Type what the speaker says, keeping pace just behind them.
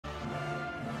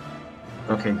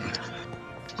Okay.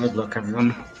 Good luck,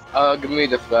 everyone. Give me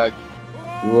the flag.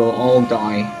 You will all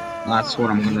die. That's what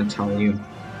I'm gonna tell you.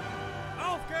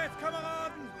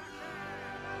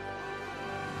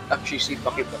 Actually, see,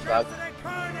 bakit the flag?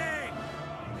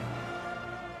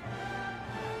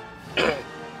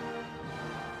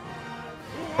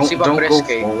 Don't go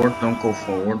forward. Don't go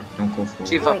forward. Don't go forward.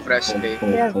 Si fa fresche.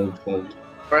 Hold.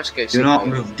 Fresche, Do not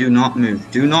move. Do not move.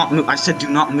 Do not move. I said do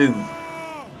not move.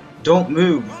 Don't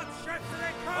move.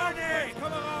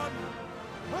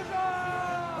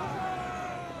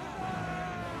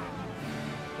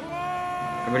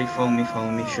 Everybody follow me.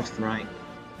 Follow me. Shift right.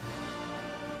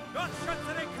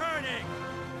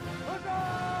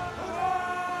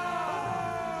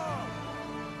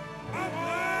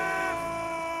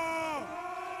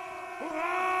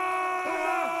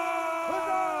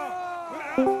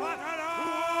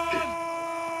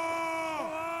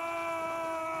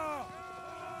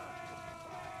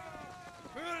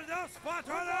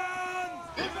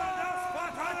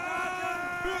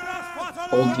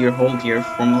 Hold here.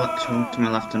 Form to my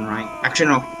left and right. Actually,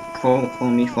 no. Follow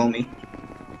me. Form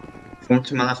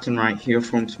to my left and right here.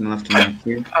 Form to my left and right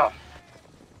here. Oh.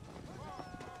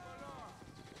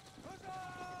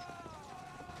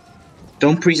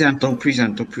 Don't present.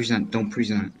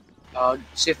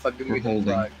 See if I give me the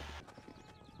flag.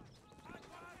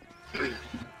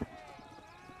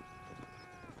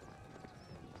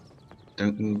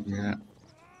 Don't move yet.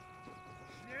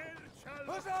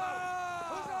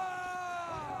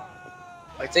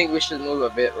 I think we should move a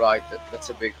bit right.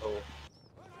 That's a big hole.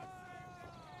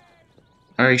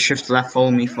 Alright, shift left.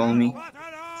 Follow me. Form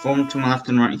to my left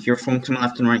and right here. Form to my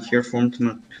left and right here. Form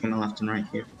to my left and right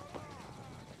here.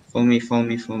 Follow me.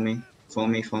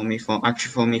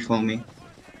 Actually, follow me.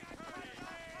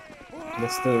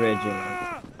 Let's do regular.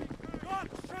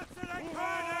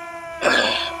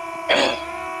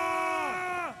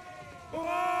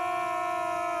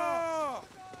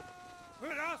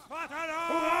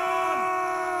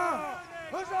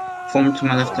 Form to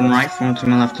my left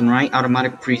and right.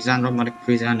 Automatic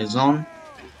present is on.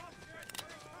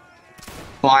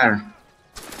 Fire.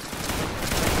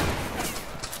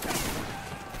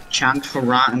 Chant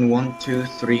hurrah and 1, 2,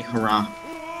 3 hurrah.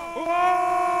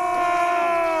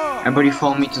 Everybody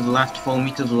follow me to the left. Form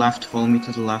to my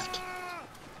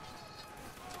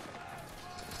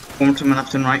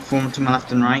left and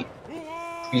right.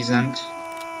 Present.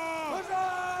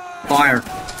 Fire.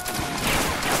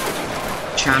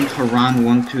 Chant hurrah,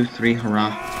 1, 2, 3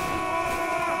 hurrah.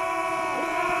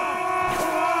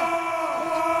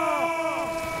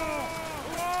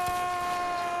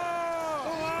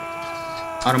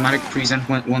 Automatic present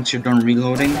once you're done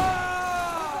reloading.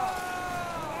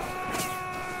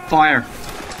 Fire.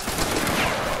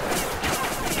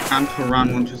 Chant hurrah,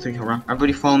 1, 2, 3 hurrah.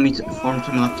 Everybody follow me to form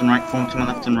to my left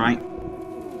and right.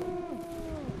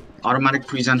 Automatic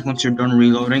present once you're done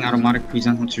reloading.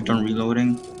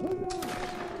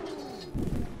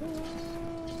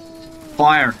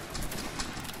 Fire!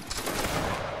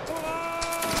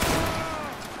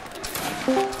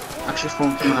 Actually,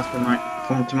 form to my left and right.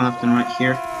 Form to my left and right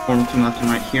here.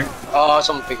 Oh,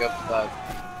 someone pick up the flag.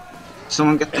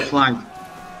 Someone get the flag.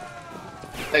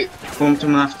 Hey. Form to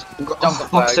my left. Oh,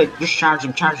 fuck's sake, just charge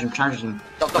him.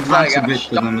 Dump the flag, Advance a bit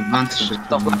for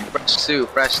them. Press 2,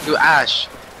 Ash.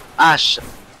 Actually,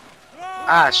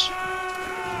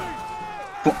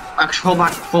 fall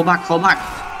back,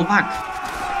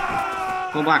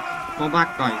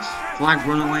 guys. Flag,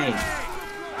 run away.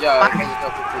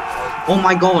 Yeah, oh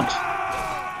my god.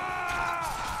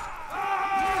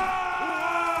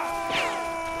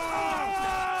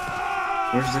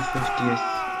 Where's the 50th?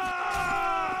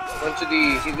 Went to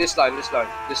this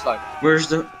line. Where's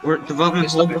the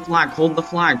development? Hold the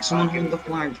flag. Someone hold the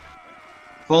flag.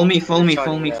 Follow me. Form to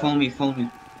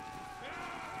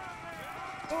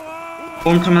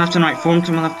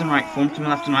my left and right.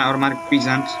 Automatic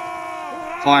present.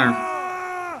 Fire.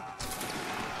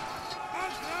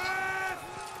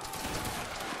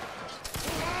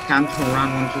 Count hurrah,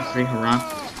 1, 2, 3 hurrah.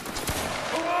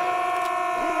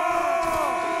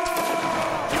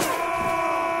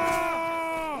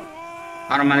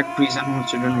 Automatic present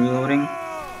once you're done reloading.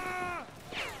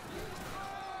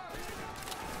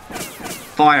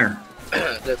 Fire.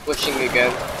 They're pushing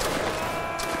again.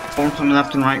 Form to my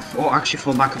left and right. Oh, actually,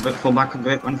 fall back a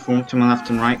bit, and form to my left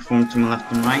and right. Counter-charge.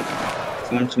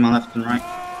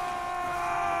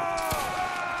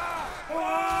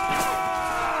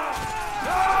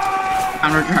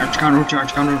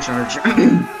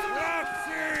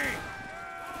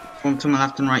 Form to my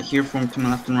left and right here,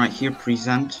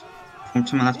 present. Form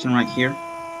to my left and right here.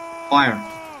 Fire.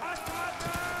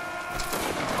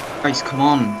 Guys, come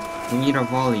on. We need a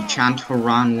volley. Chant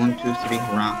hurrah and 1, 2, 3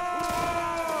 hurrah.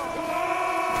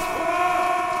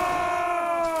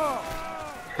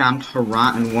 Chant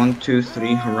hurrah and 1, 2,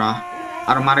 3 hurrah.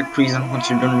 Automatic present once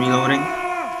you're done reloading.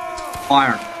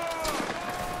 Fire.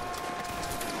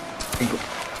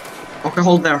 Okay,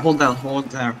 hold there, hold there, hold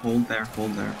there, hold there,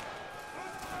 hold there.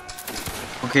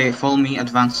 Okay, follow me,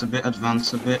 advance a bit,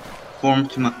 advance a bit. Form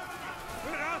to my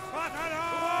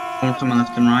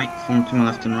left and right, form to my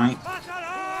left and right.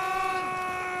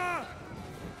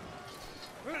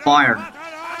 Fire.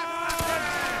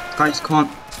 Guys, come on,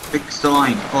 fix the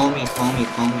line. Follow me, follow me,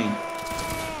 follow me.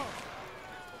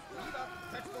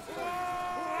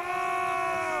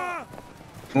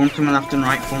 Form to my left and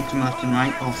right, form to my left and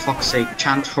right. Oh, fuck's sake.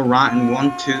 Chant hurrah and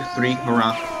 1, 2, 3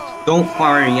 hurrah. Don't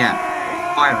fire yet.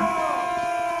 Fire.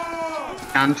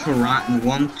 Chant hurrah and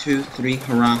 1, 2, 3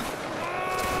 hurrah.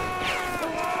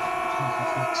 Oh, for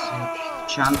fuck's sake.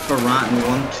 Chant hurrah and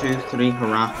 1, 2, 3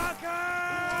 hurrah.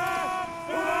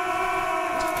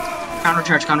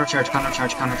 Countercharge, countercharge,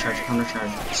 countercharge, countercharge,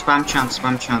 countercharge. Spam chant,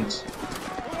 spam chant.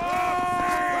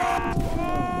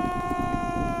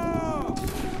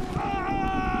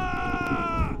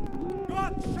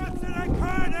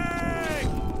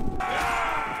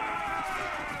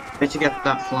 Where'd you get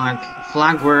that flag?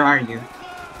 Flag, where are you?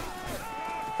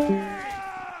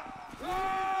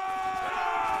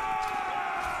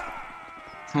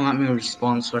 Don't let me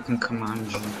respawn so I can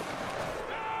command you.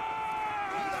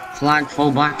 Flag,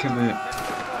 fall back a bit.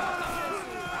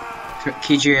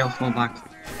 KJL, fall back.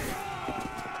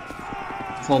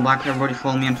 Fall back, everybody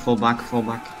follow me and fall back, fall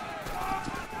back.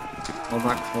 Fall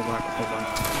back, fall back, fall back.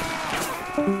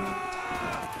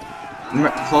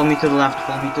 Follow me to the left,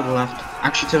 follow me to the left.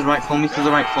 Actually to the right, follow me to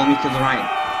the right, follow me to the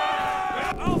right.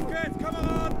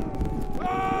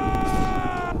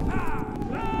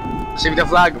 Save the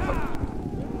flag.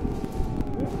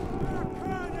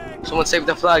 Someone save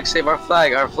the flag, save our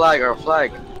flag, our flag, our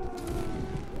flag.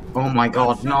 Oh my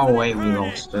god, no way we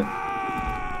lost it.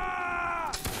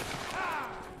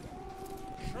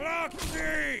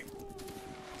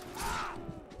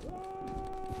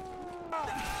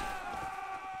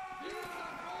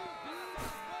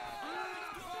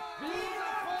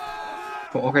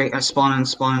 Okay, spawn in,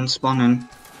 spawn in, spawn in.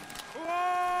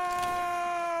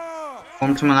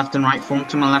 Form to my left and right, form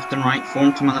to my left and right,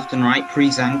 form to my left and right,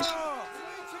 present.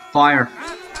 Fire.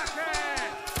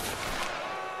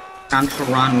 Chant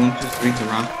hurrah, 1, 2, 3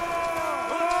 hurrah.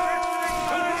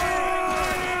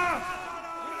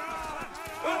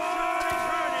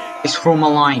 It's form a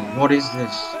line, what is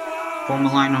this? Form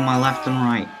a line on my left and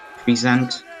right.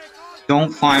 Present.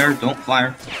 Don't fire, don't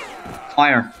fire.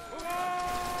 Fire.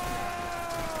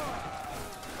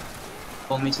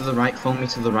 Follow me to the right, follow me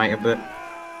to the right a bit.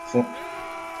 Oh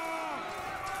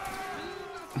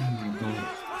my god.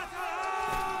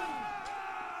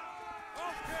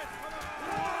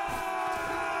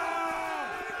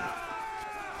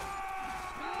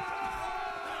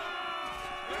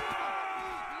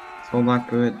 Fall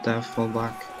back a bit there, fall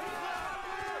back.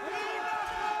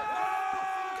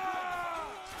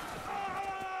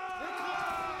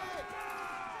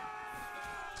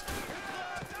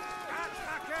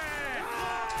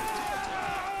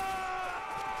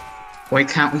 Why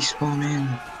can't we spawn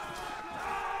in?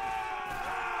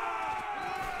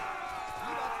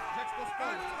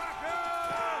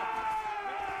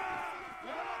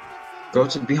 Go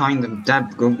to behind them,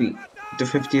 Deb, go be the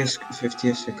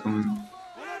 50th are coming.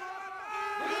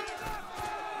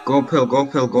 Go pill, go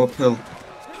pill, go pill.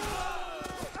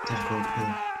 Deb, go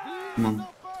pill. Come on.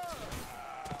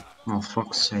 Oh,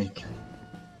 fuck's sake.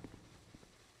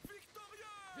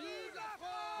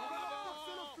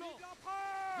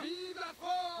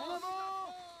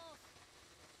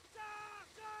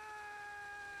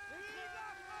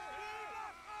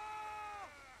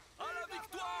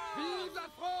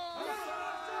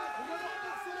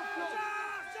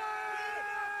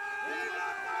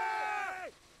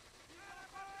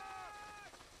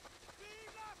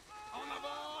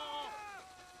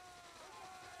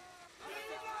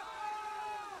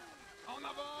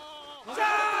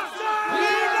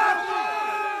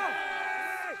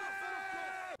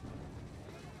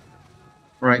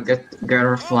 Right, get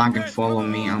our flag and follow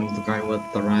me. I'm the guy with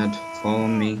the red. Follow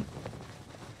me.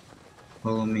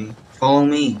 Follow me. Follow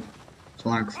me!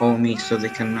 Flag, follow me so they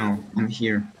can know I'm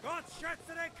here.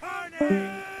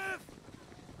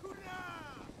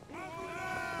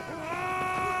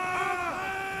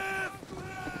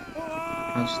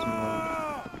 Custom mode.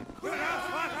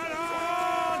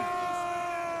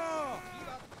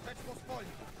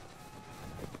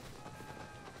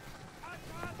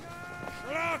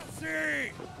 Schlag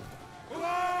sie!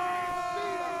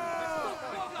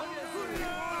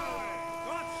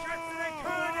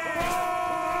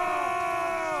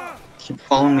 Keep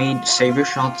following me. Save your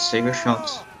shots. Save your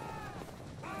shots.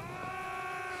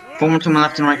 Form to my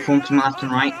left and right. Form to my left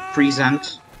and right.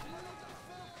 Present.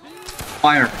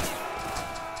 Fire.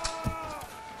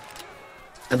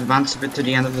 Advance a bit to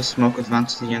the end of the smoke.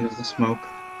 Advance to the end of the smoke.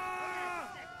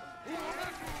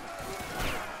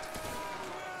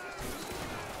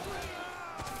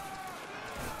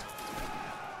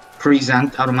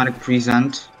 Present. Automatic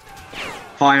present.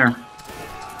 Fire.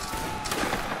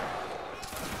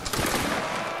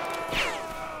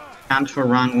 And for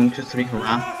round 1, 2, 3,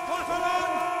 hurrah.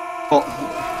 Oh,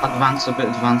 advance a bit,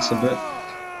 advance a bit.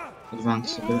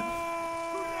 Advance a bit.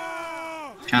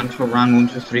 Chant for round 1,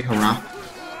 2, 3, hurrah.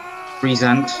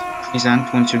 Present.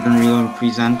 Present. Once you're done reloading,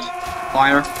 present.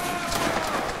 Fire.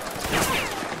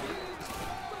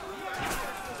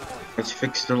 Let's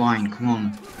fix the line, come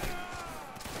on.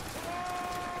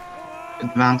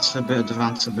 Advance a bit.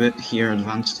 Here,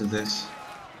 advance to this.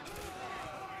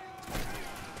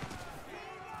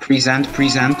 Present.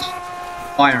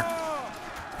 Fire.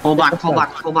 Fall back.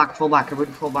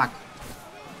 Everybody fall back.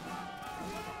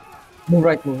 Move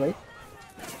right. Move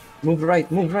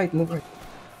right.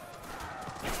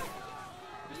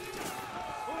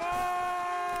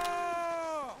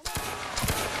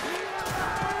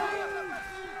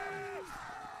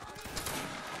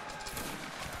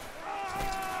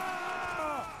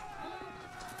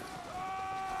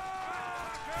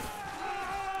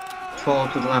 Fall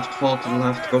to the left,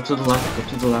 go to the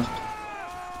left.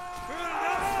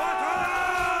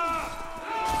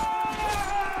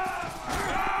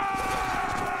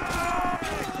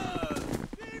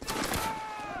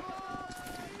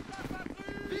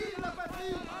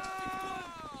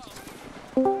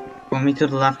 Follow me to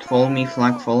the left, follow me,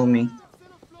 flag, follow me.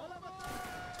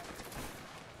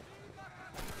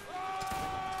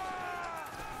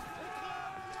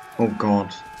 Oh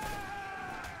god.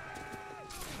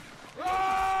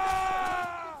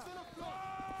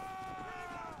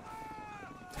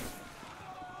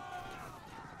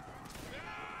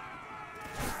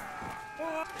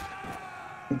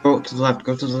 Go to the left,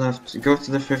 go to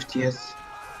the 50th.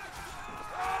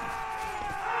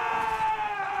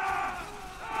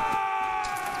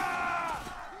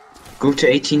 Go to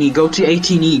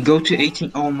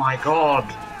 18E, oh my god.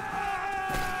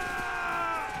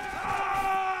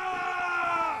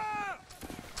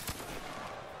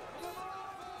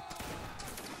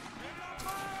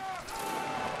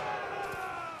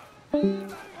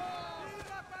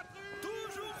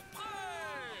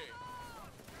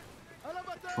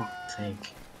 Fuck's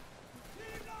sake.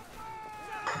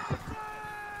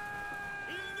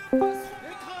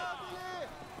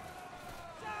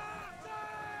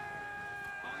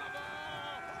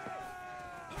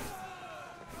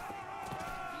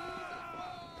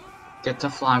 Get the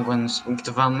flag when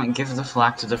development. Give the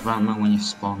flag to development when you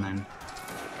spawn in.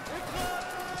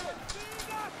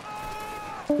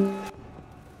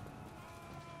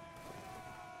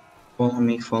 Follow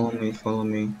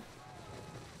me.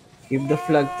 Give the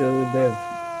flag to them.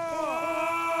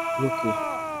 Rookie.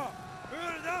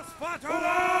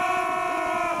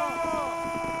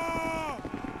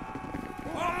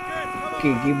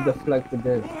 Okay, give the flag to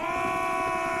them.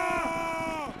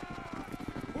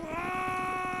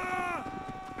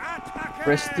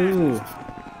 Press 2.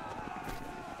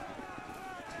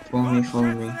 Follow me.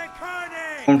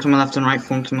 Form to my left and right.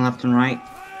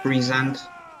 Present.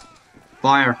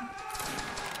 Fire.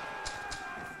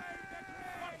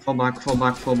 Fall back.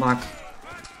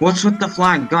 What's with the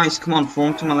flag? Guys, come on,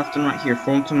 form to my left and right here.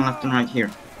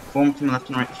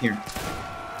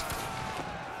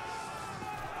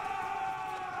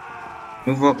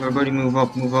 Move up, everybody move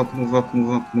up.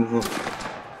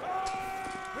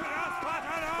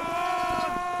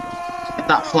 Get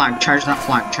that flag, charge that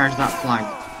flag.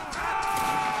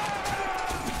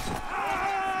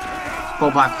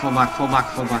 Fall back.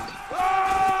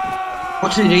 Go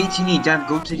to the 18E, Dev,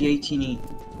 go to the 18E.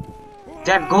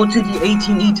 Dev, go to the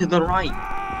 18E to the right.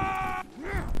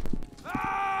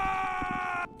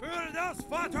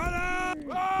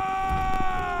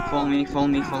 Follow me.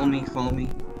 Form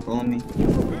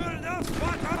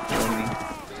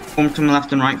to my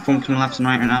left and right,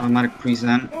 and automatic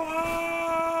present.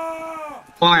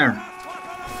 Fire.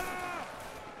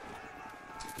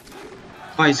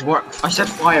 Guys, work. I said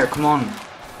fire, come on.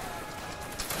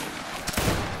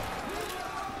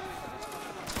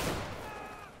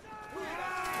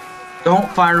 Don't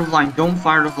fire the line,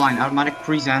 automatic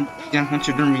present, then once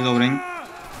you're done reloading.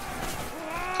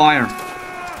 Fire.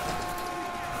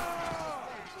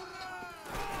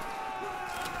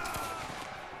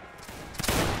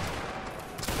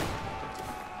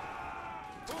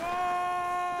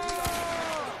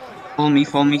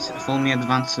 follow me,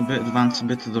 advance a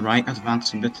bit to the right,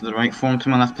 advance a bit to the right, form to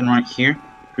my left and right here,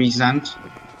 present,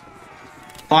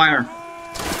 fire!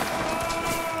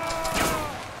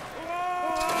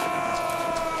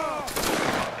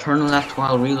 Turn left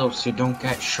while reload so you don't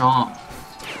get shot.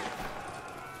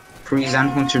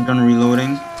 Present once you're done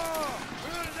reloading.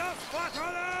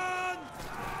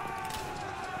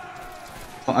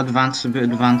 Advance a bit,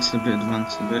 advance a bit,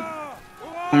 advance a bit.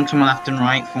 Form to my left and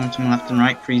right, form to my left and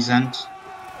right, present.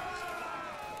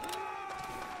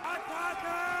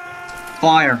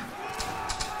 Fire!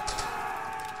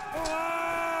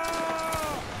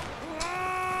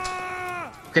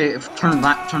 Okay, turn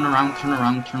back, turn around, turn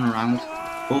around, turn around.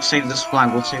 We'll save this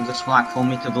flag, we'll save this flag. Follow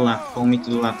me to the left, follow me to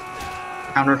the left.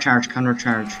 Counter charge, counter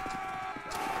charge.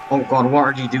 Oh god, what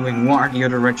are you doing? What are the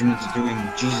other regiments doing?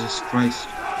 Jesus Christ.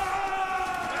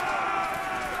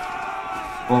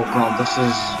 Oh god, this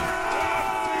is...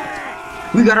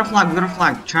 We got a flag, we got a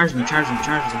flag. Charge them, charge them,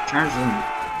 charge them, charge them.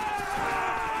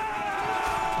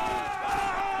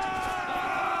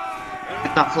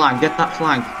 Get that flag, get that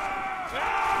flag.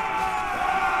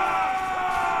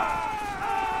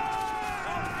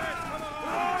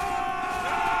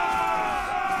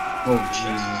 Oh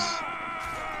Jesus.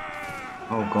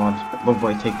 Oh god. Oh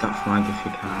boy, take that flag if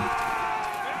you can.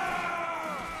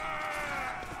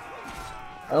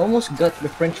 I almost got the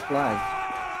French flag.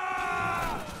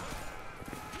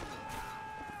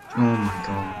 Oh my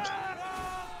god.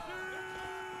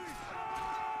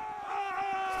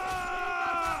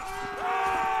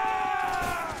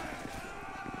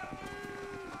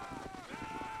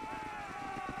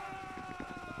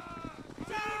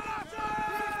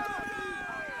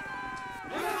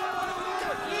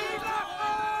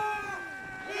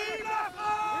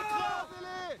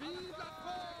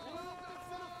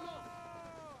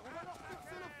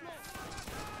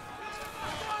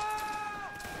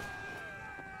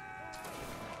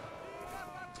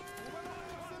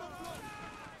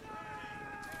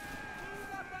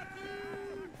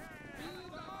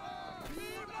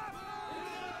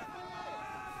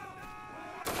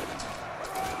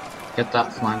 Get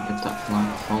that flag, get that flag.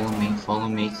 Follow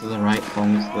me to the right, follow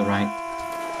me to the right.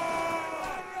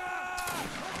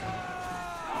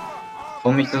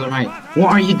 Follow me to the right.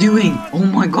 What are you doing? Oh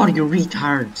my god, you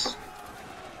retards.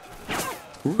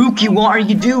 Rookie, what are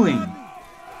you doing?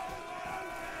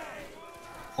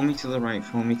 Follow me to the right,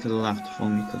 follow me to the left, follow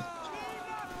me to the left.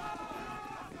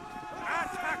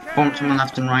 Form to my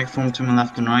left and right, form to my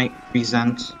left and right.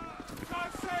 Present.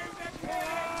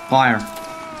 Fire.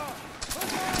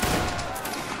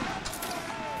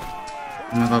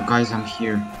 Oh my god, guys, I'm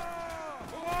here.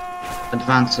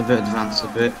 Advance a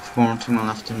bit. Form to my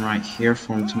left and right here,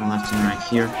 form to my left and right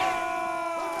here.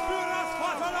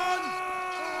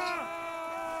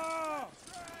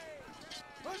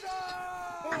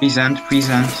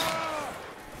 Present.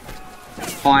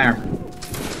 Fire.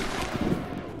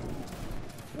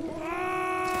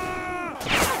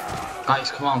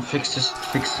 Guys, come on, fix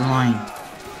the line.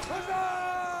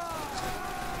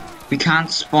 We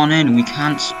can't spawn in,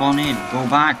 Go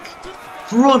back.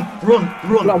 Run. Slug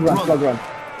run. Oh my god.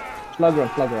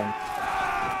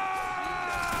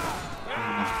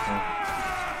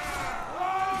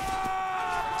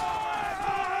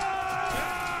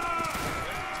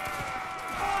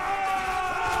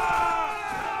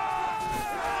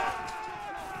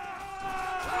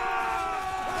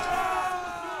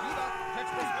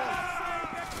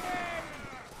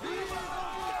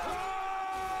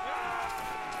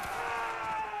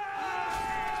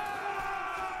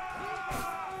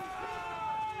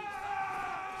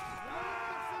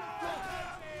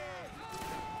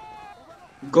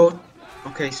 Go.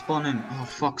 Okay, spawn in. Oh,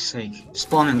 fuck's sake.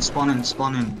 Spawn in.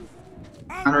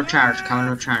 Counter charge.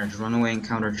 Run away and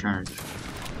counter charge.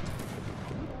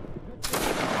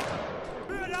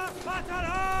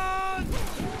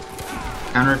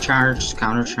 Counter charge.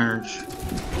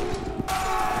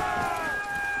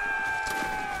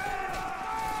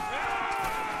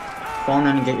 Spawn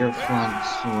in and get your flags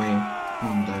away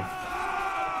from there.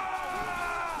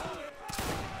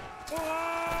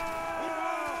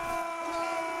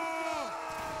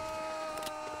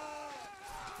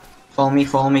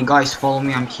 Follow me, guys, follow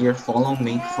me, I'm here, follow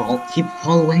me, keep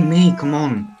following me, come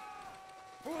on.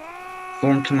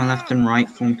 Form to my left and right,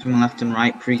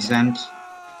 present.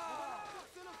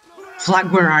 Flag,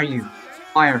 where are you?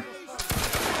 Fire.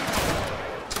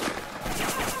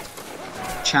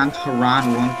 Chant hurrah,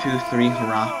 1, 2, 3,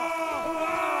 hurrah.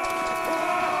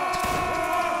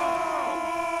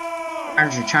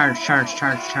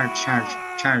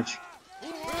 Charge.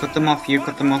 Cut them off here.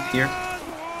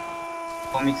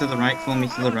 Follow me to the right.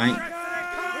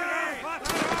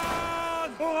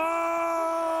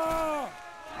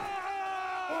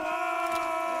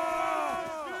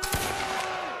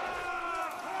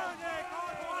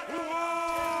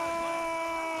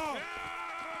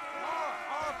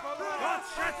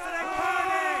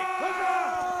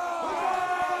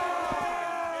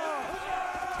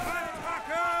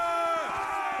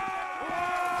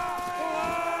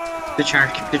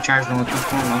 keep the charge, no, don't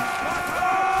form up.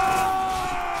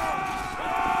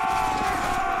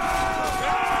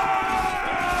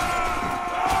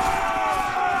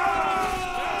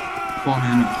 Fall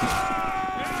in,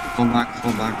 fall back,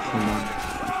 fall back, fall back.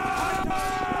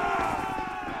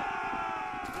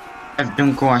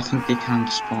 Don't go, I think they can't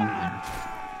spawn there.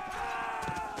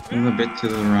 Move a bit to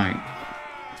the right.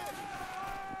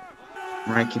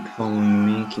 Right, keep following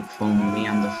me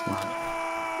on the flag.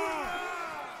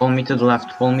 Follow me to the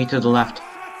left, follow me to the left.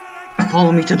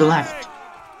 Follow me to the left!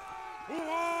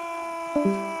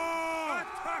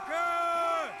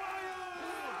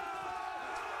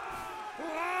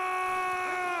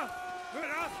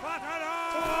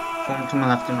 Form to my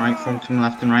left and right, form to my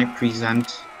left and right,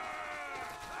 present.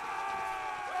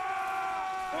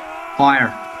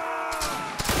 Fire!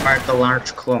 Fire at the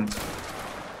large clump.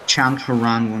 Chant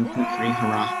hurrah, 1, 2, 3,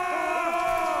 hurrah.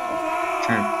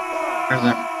 Sure. There's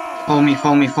that. Follow me,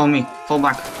 follow me, follow me. Fall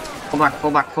back. Fall back,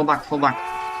 fall back, fall back, fall back.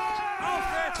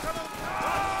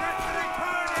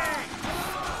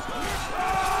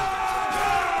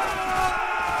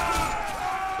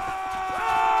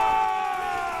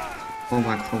 Fall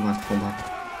back, fall back, fall back.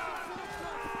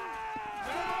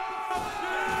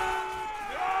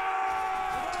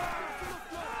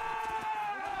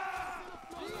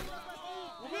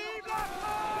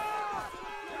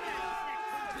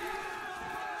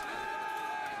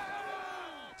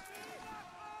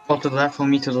 Fall to the left, follow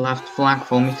me to the left, flank,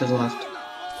 follow me to the left.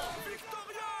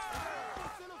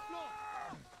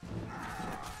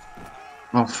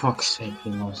 Oh fuck's sake,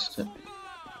 he lost it.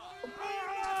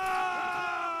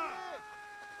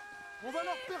 On va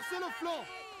leur percer le flanc.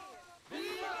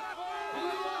 Vive la France!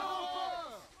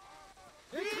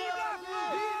 Vive la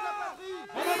France! Vive la patrie!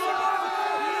 Vive la France!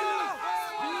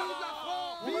 Vive la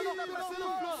France! On va leur percer le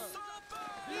flanc.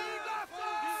 Vive la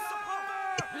France!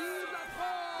 Vive la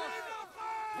France!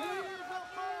 Vive la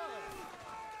France!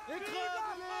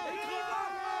 Écrasez-les! Écrasez-les! Vive la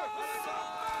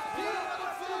France! Vive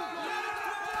la France!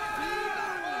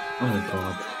 Oh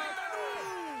god.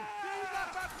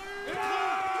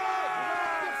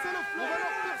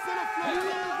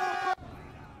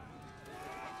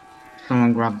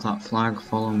 Someone grab that flag,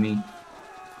 follow me.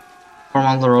 Form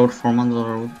on the road, form on the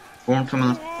road. Form to my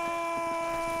left.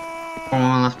 Form on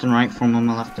my left and right, form on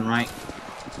my left and right.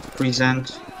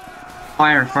 Present.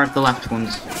 Fire, fire at the left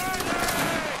ones.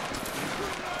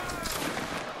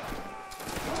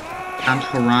 And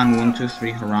hurrah, 1, 2,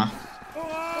 3, hurrah.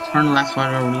 Turn left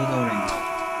while we're reloading.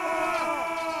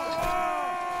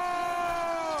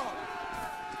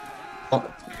 Oh,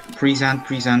 present,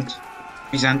 present.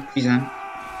 Present, present.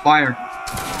 Fire!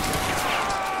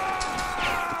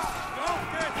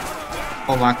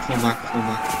 Fall back, fall back, fall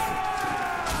back.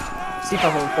 See if I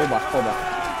hold, fall back, fall back.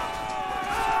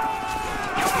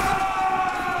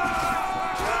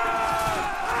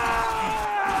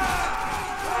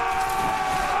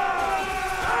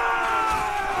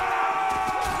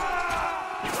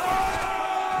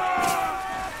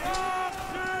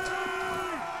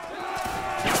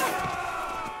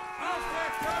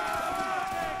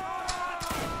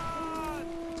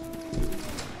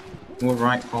 Move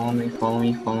right, follow me, follow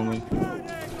me, follow me.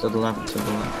 To the left, to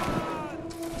the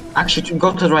left. Actually,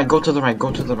 go to the right, go to the right,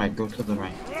 go to the right, go to the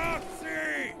right.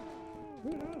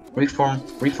 Reform,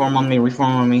 reform on me,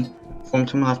 reform on me. Form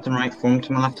to my left and right, form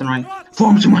to my left and right.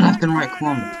 Form to my left and right, come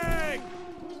on.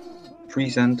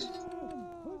 Present.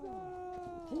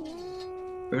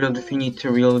 Reload if you need to,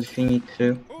 reload if you need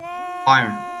to.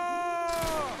 Fire.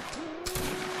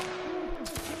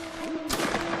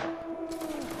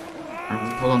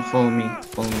 Hold on, follow me,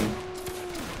 follow me.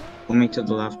 Follow me to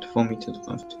the left, follow me to the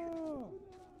left.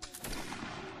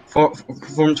 Form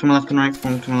to my left and right,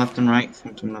 form to my left and right,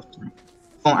 form to my left and right.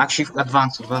 Oh, actually,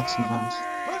 advance, advance, advance.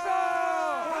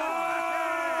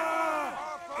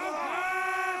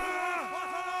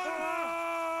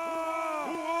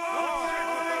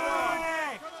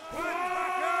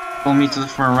 Follow me to the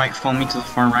far right, follow me to the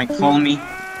far right, follow me.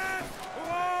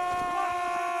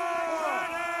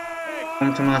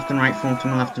 Form to my left and right, form to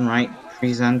my left and right.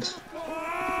 Present.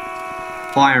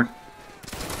 Fire.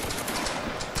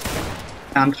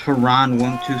 And hurrah, 1,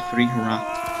 2, 3, hurrah.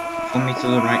 Follow me to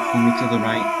the right, follow me to the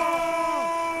right.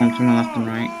 Form to my left and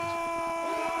right.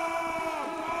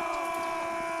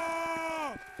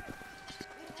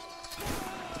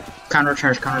 Counter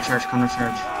charge, counter charge, counter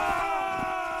charge.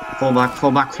 Fall back,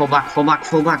 fall back, fall back, fall back,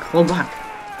 fall back, fall back.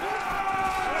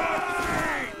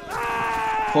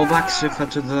 Fall back, Sifa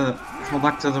to the... Fall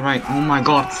back to the right. Oh my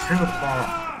god,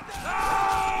 Sifa!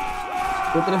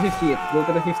 Go to the 58, go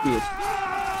to the 58.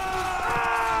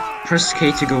 Press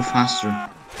K to go faster.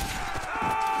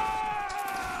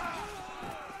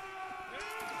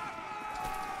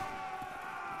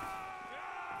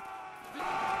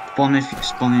 Spawn in if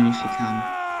you can.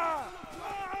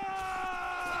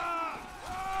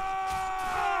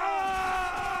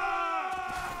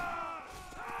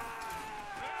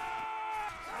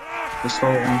 Just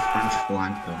throw one French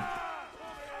flag though.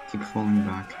 Keep falling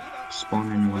back.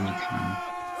 Spawn in when you can.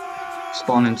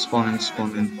 Spawn in.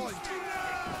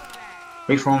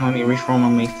 Reform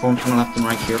on me. Form to my left and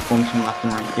right here. Form to my left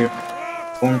and right here.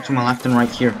 Form to my left and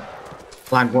right here.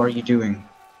 Flag, what are you doing?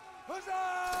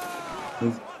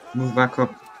 Move back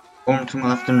up. Form to my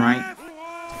left and right.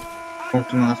 Form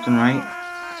to my left and right.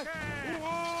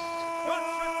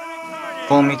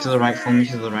 Follow me to the right, follow me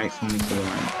to the right, follow me to the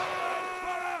right.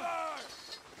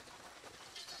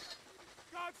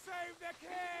 God save the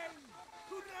king!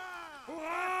 Hurra!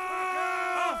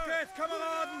 Auf geht's,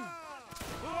 Kameraden!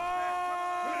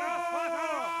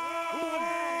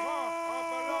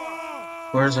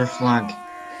 Where's our flag?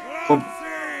 Oh,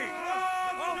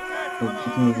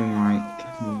 keep moving right.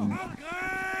 Keep moving right.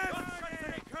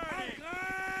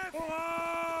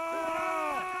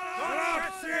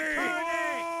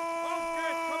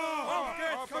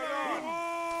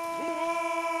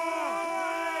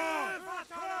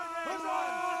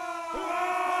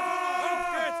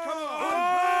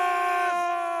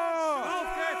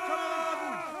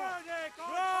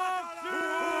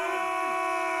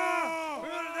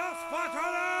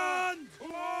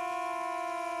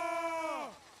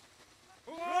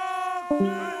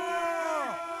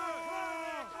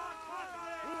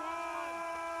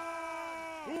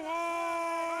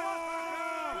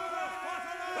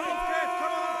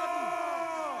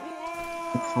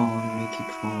 Keep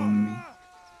following me.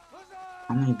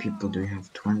 How many people do we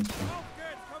have? 20.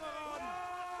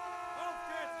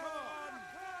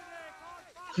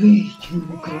 Ej, ci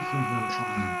mikrofon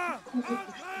włączony.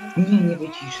 Nie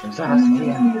wyciszę, zaraz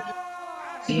wiem.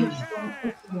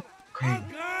 Okay.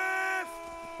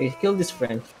 Okay, kill this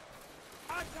French.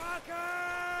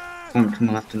 Form to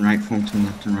my left and right, form to my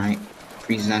left and right.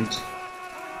 Present.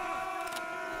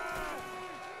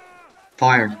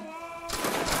 Fire.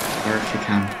 Fire if you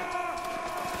can.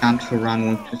 Count for round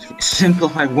 1, 2, 3.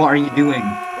 Simplify, what are you doing?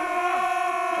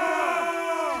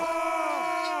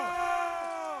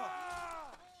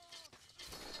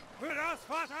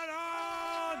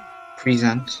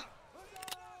 Present.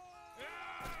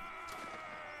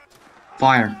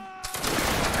 Fire.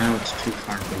 I know it's too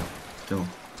far, but still.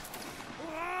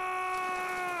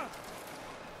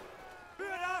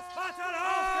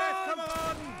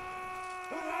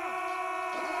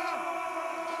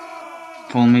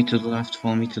 Follow me to the left,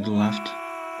 follow me to the left.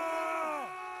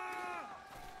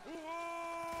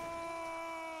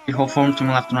 You hold form to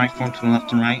my left and right, form to my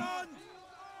left and right.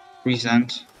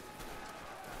 Present.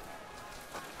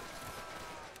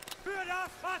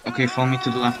 Okay, follow me to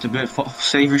the left a bit.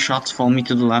 Save your shots, follow me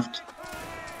to the left.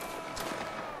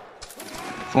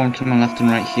 Form to my left and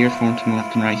right here, form to my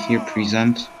left and right here,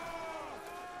 present.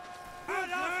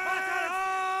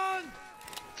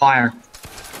 Fire.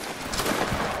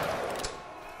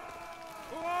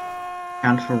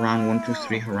 Count for round 1, 2,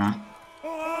 3, hurrah.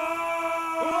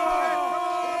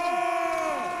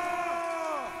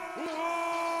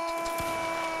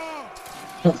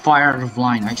 Don't fire out of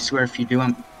line, I swear if you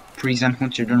do, present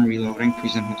once you're done reloading,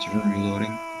 present once you're done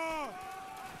reloading.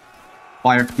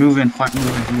 Fire, move in, move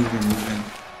in.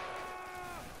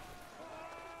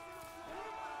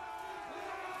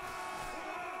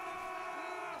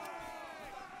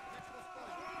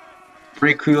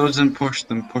 Break wheels and push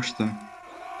them.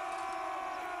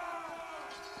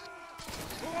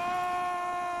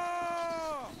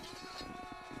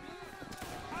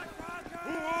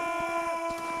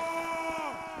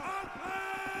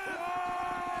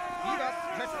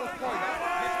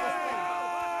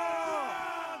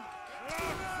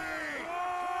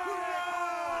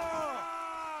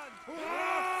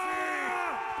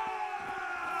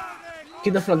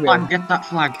 Get the flag Flag, there. get that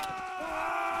flag.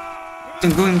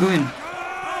 Go in.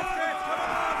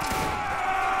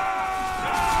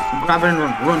 Grab it and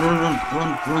run.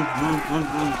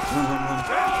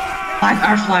 Flag,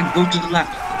 our flag, go to the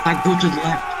left. Flag, go to the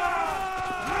left.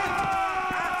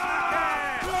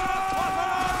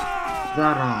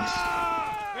 That ass.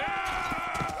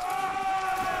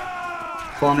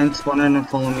 Spawn in and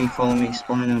follow me.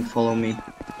 Spawn in and follow me.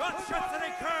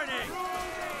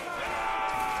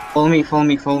 Follow me.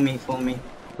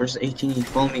 Where's 18E?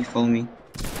 Follow me.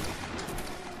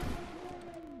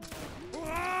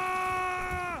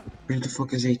 Where the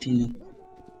fuck is 18E?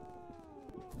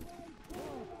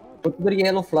 Put the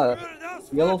yellow flag.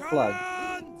 Yellow flag.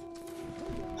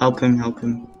 Help him.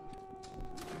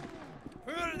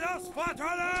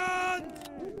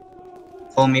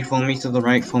 Follow me to the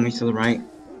right. Follow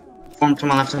Form to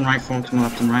my left and right, form to my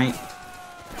left and right.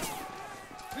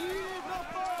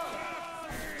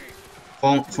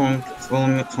 Form to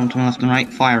my left and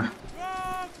right, fire.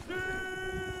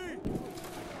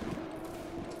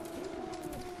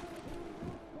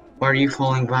 Why are you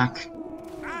falling back?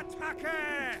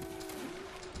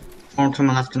 Form to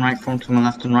my left and right, form to my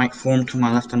left and right, form to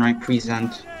my left and right,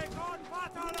 present.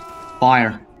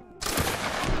 Fire.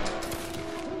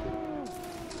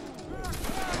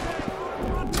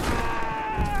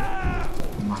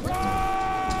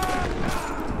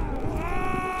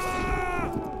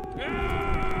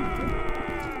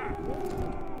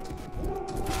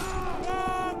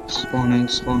 Spawn in,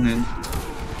 spawn in.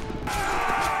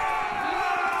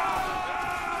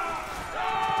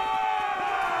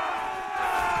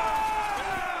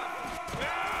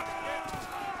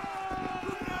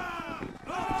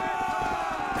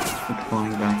 Keep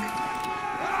falling back.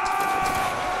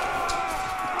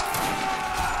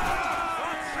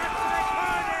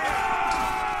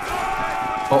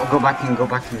 Oh, go back in, go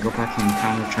back in, go back in.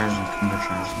 Counter charging, counter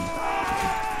charging.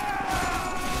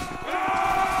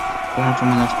 Form to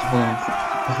my left, hold on.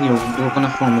 Here, we're gonna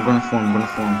form, we're gonna form, we're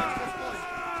gonna form.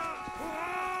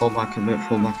 Fall back a bit,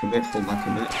 fall back a bit, fall back a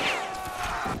bit.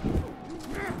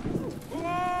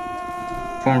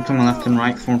 Form to my left and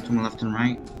right, form to my left and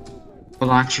right.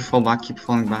 Hold on, actually fall back, keep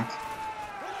falling back.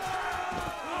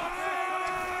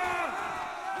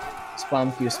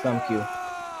 Spam Q, spam Q.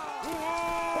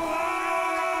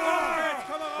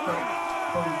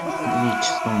 Each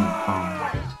stone,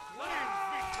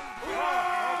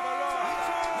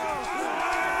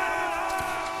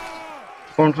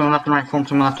 Form to my left and right, form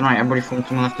to my left and right, everybody form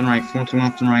to my left and right, form to my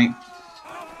left and right.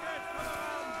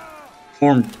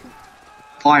 Form.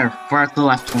 Fire. Fire to the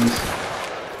left ones.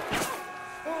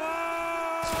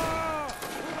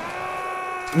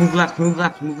 Move left, move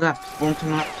left, move left. Form to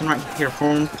my left and right here,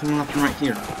 form to my left and right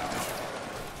here.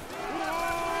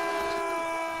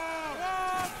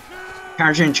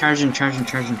 Charge in, charge in, charge in,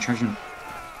 charge in, charge in.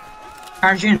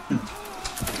 Charge in!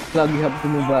 Plug, you have to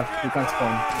move left. You can't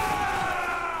spawn.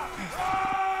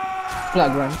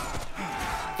 Plug, run.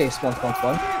 Okay, spawn, spawn,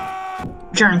 spawn.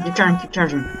 Keep charging, keep charging, keep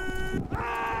charging.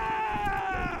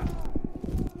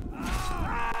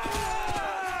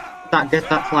 Get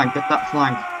that flag, get that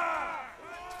flag.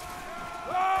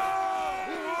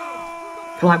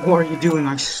 Flag, what are you doing?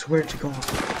 I swear to God.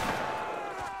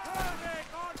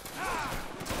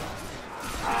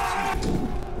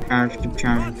 Charge, keep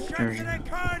charging, keep charging.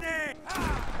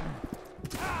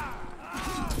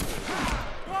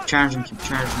 Charging, keep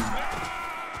charging.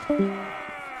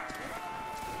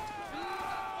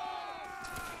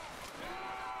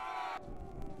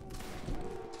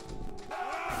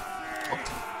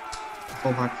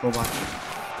 Fall back, fall back.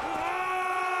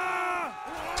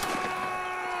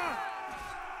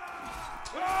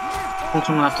 Form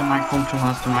to my left and right, form to my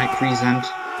left and right, present.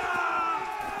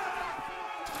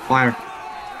 Fire.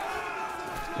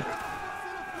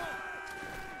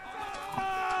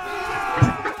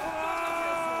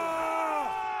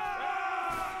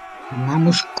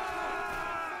 Vamos.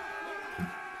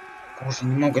 Boże,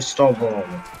 nie mogę z tobą.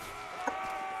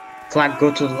 Flag,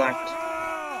 go to the left.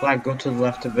 Flag, go to the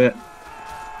left a bit.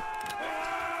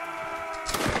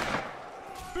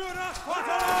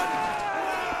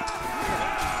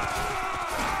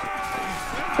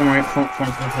 Form right, form.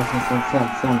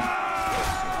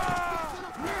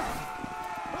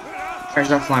 Charge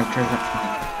that flag, charge that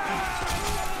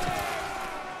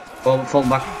flag. Fall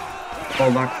back.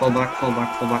 Fall back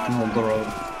and hold the road.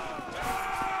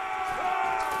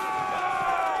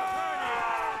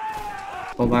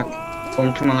 Fall back.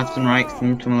 Form to my left and right,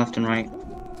 form to my left and right.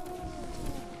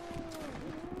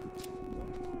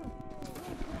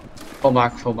 Fall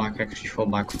back, actually fall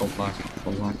back.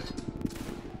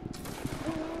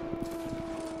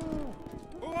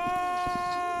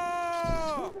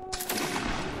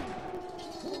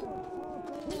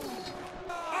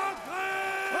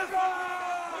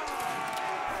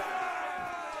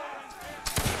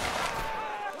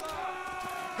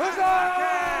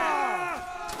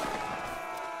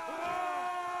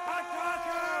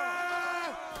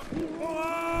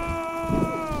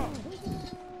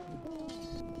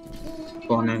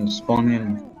 Spawn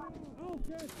in.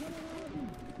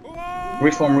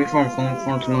 Reform,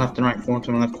 form to my left and right, form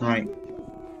to my left and right.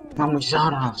 Vamos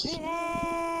zaraz.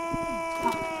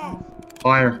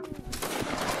 Fire.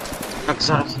 Tak,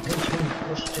 zaraz.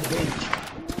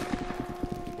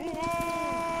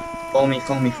 Follow me.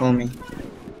 Form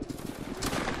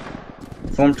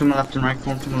to my left and right,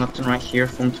 form to my left and right here,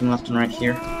 form to my left and right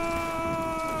here.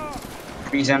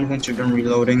 Present once you're done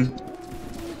reloading.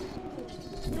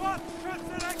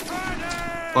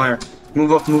 Fire.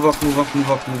 Move up, move up, move up, move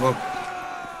up, move up.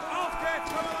 Auf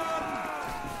geht's, Kameraden!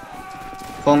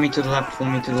 Follow me to the left,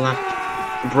 follow me to the left.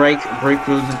 Break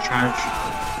rules and charge.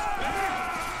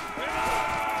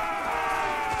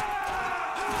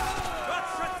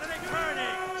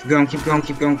 Keep going, keep going,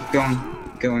 keep going, keep going.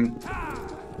 Keep going.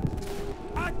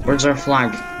 Where's our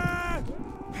flag?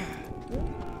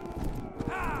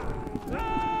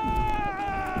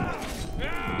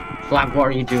 Flag, what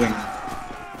are you doing?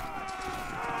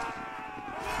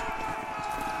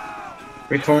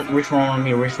 Reform on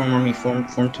me, form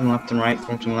to the left and right,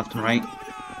 form to the left and right.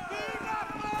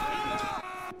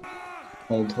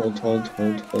 Hold,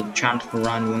 chant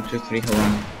Haran, 1, 2, 3,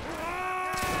 Haran.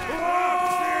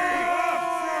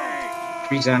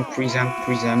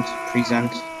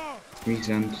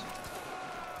 Present.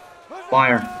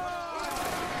 Fire.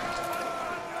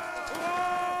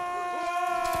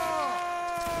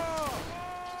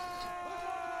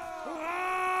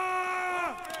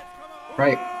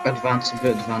 Right, advance a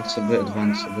bit.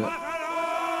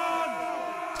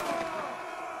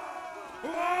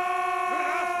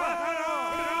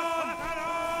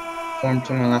 Form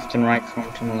to my left and right,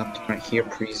 here,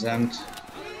 present.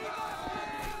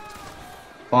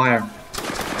 Fire.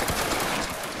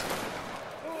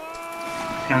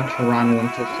 Count Haran, 1,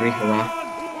 2, 3, hurrah.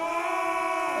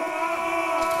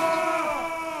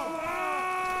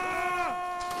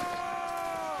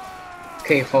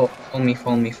 Okay, follow me.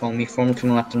 Form to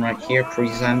my left and right, here,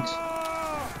 present.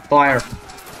 Fire.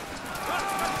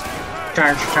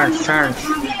 Charge.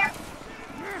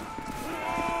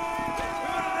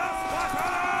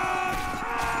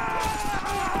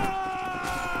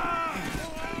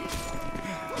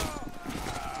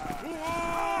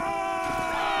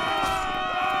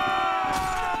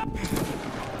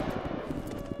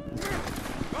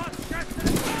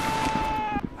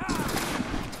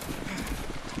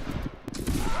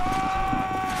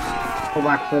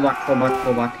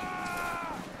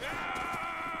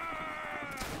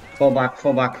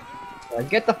 Fall back.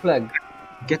 Get the flag.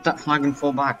 Get that flag and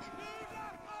fall back.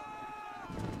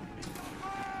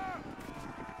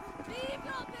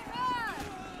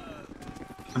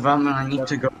 Development, I need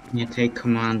to go. Can you take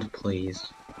command, please?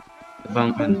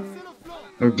 Development.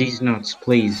 Or these notes,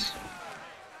 please.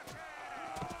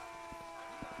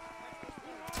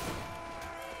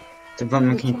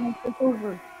 Development, can you... Take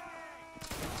over.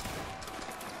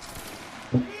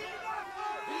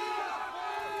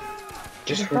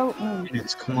 Just for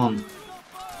minutes, come on.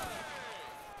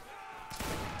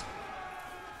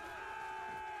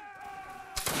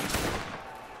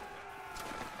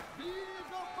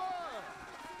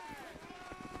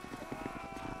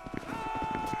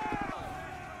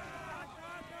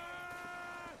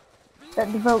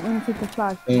 That development take the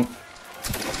flag.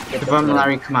 Development,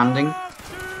 Larry commanding.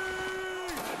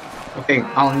 Okay,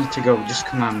 I'll need to go, just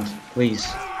command,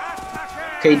 please.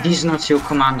 Okay, these notes you're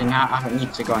commanding, I don't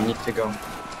need to go, I need to go.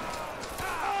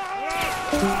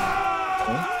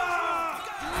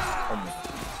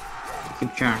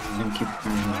 Keep charging them,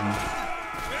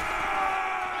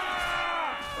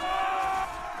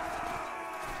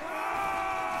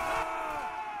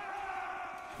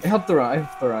 I have to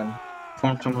run.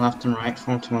 Form to my left and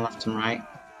right,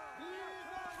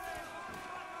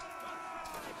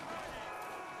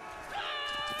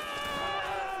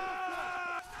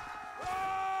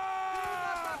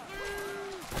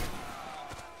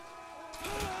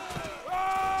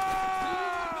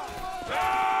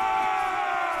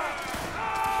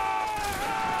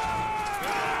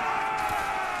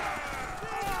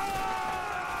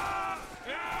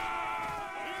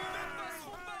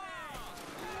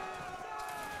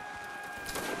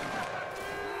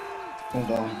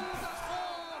 Hold on.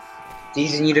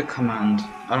 These need a command.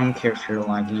 I don't care if you're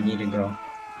lagging, you need to go.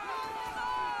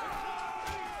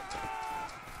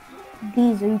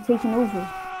 These, are you taking over?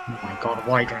 Oh my god,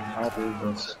 why don't I do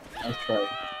this? Nice try.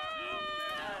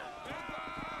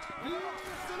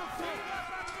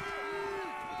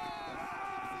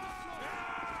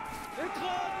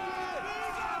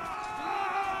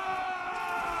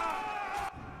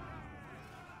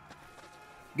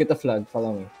 Get the flag,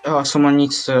 follow me. Oh, someone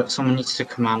needs to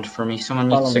command for me.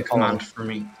 Command for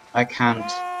me. I can't.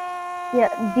 Yeah,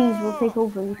 these will take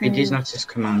over. You Okay, can these not just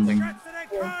commanding.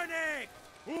 Yeah.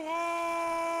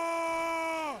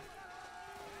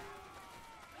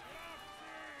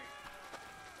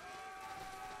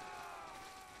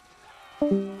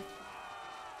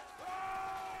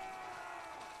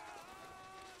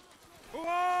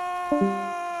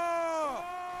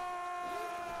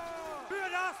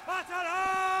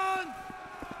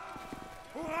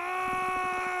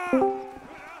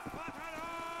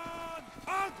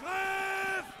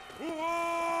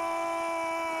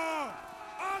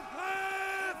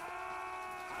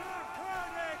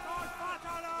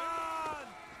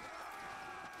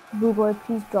 Blue boy,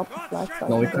 please drop the flag so I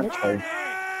No, we can get can't it. charge.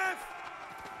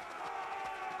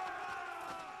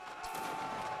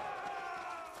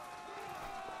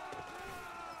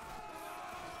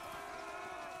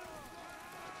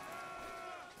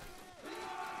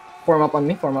 Form up on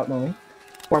me, form up on me.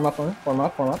 Form up on me, form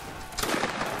up, form up.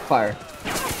 Fire.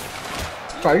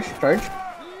 Charge, charge.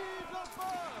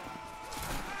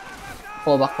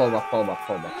 Fall back, fall back, fall back,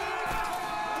 fall back.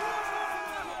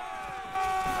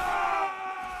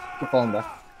 Keep falling back.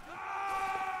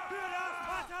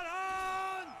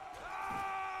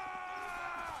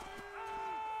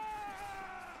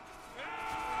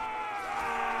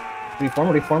 Reform,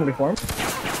 reform, reform.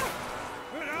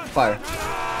 Fire.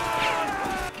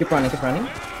 Keep running, keep running.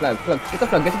 Flag, flag, get the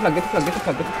flag, get the flag, get the flag, get the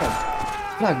flag, get the flag.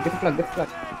 Flag, get the flag, get the flag.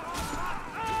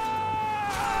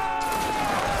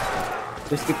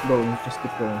 Just keep going, just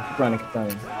keep going. Keep running, keep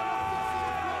running.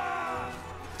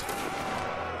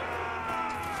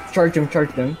 Charge them,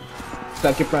 charge them.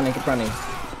 Flag, keep running, keep running.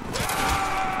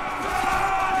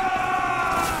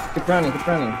 Keep running, keep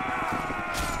running.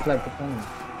 Flag, keep running.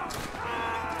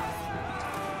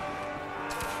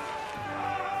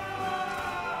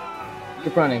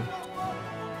 Keep running.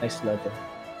 Nice letter.